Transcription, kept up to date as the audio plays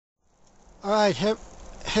Alright, hey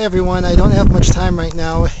everyone, I don't have much time right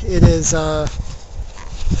now. It is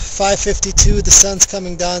 5:52, the sun's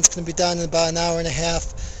coming down. It's going to be down in about an hour and a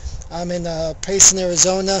half. I'm in Payson,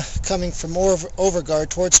 Arizona, coming from Overgard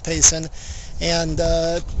towards Payson, and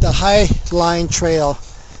the Highline Trail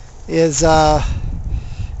is a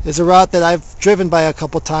route that I've driven by a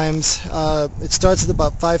couple times. It starts at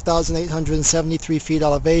about 5,873 feet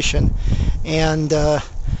elevation, and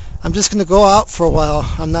I'm just going to go out for a while.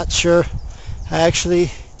 I'm not sure.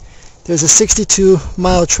 There's a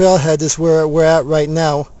 62-mile trailhead is where we're at right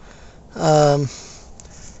now, and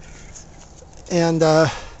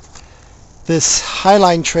this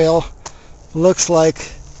Highline Trail looks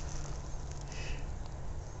like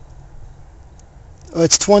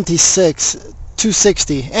it's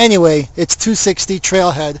 260. Anyway, it's 260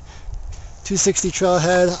 trailhead. 260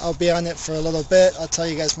 trailhead. I'll be on it for a little bit. I'll tell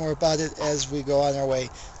you guys more about it as we go on our way.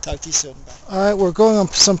 Talk to you soon. Bye. Alright, we're going on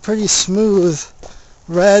some pretty smooth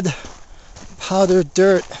red powdered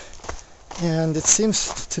dirt, and it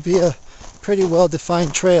seems to be a pretty well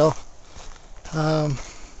defined trail. Not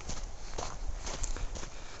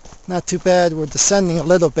too bad. We're descending a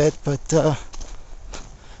little bit, but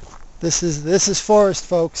this is forest,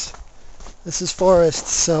 folks. This is forest.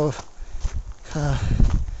 So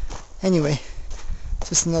anyway,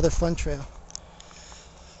 just another fun trail.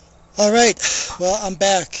 Alright, well, I'm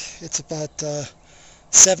back. It's about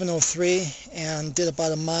 7:03 and did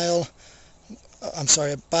about about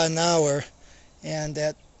an hour, and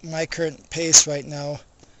at my current pace right now,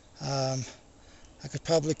 I could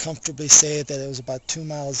probably comfortably say that it was about 2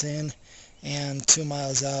 miles in and 2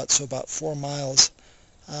 miles out, so about 4 miles.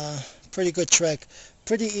 Pretty good trek.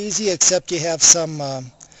 Pretty easy, except you have some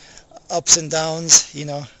ups and downs,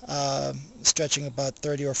 stretching about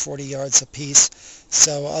 30 or 40 yards apiece.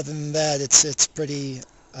 So other than that, it's pretty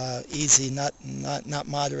easy, not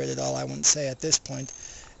moderate at all, I wouldn't say at this point.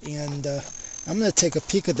 And I'm going to take a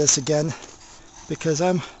peek at this again because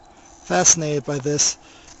I'm fascinated by this.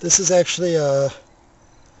 This is actually a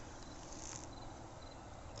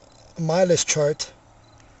mileage chart,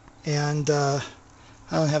 and I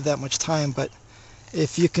don't have that much time, but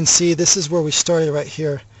if you can see, this is where we started right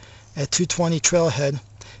here at 220 trailhead,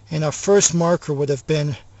 and our first marker would have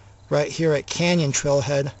been right here at Canyon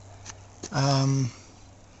Trailhead,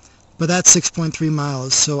 but that's 6.3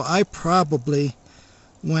 miles, so I probably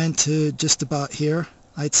went to just about here,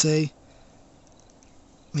 I'd say,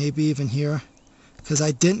 maybe even here, because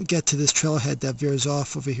I didn't get to this trailhead that veers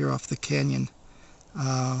off over here off the canyon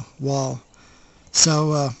wall.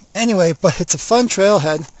 So anyway, but it's a fun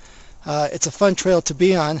trailhead. It's a fun trail to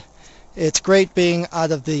be on. It's great being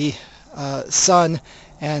out of the sun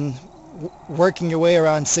and working your way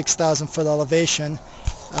around 6,000 foot elevation.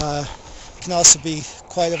 Can also be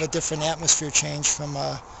quite of a different atmosphere change from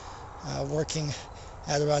working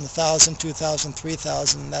at around 1,000, 2,000,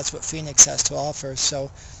 3,000. That's what Phoenix has to offer.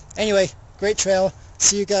 So anyway, great trail.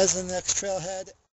 See you guys on the next trailhead.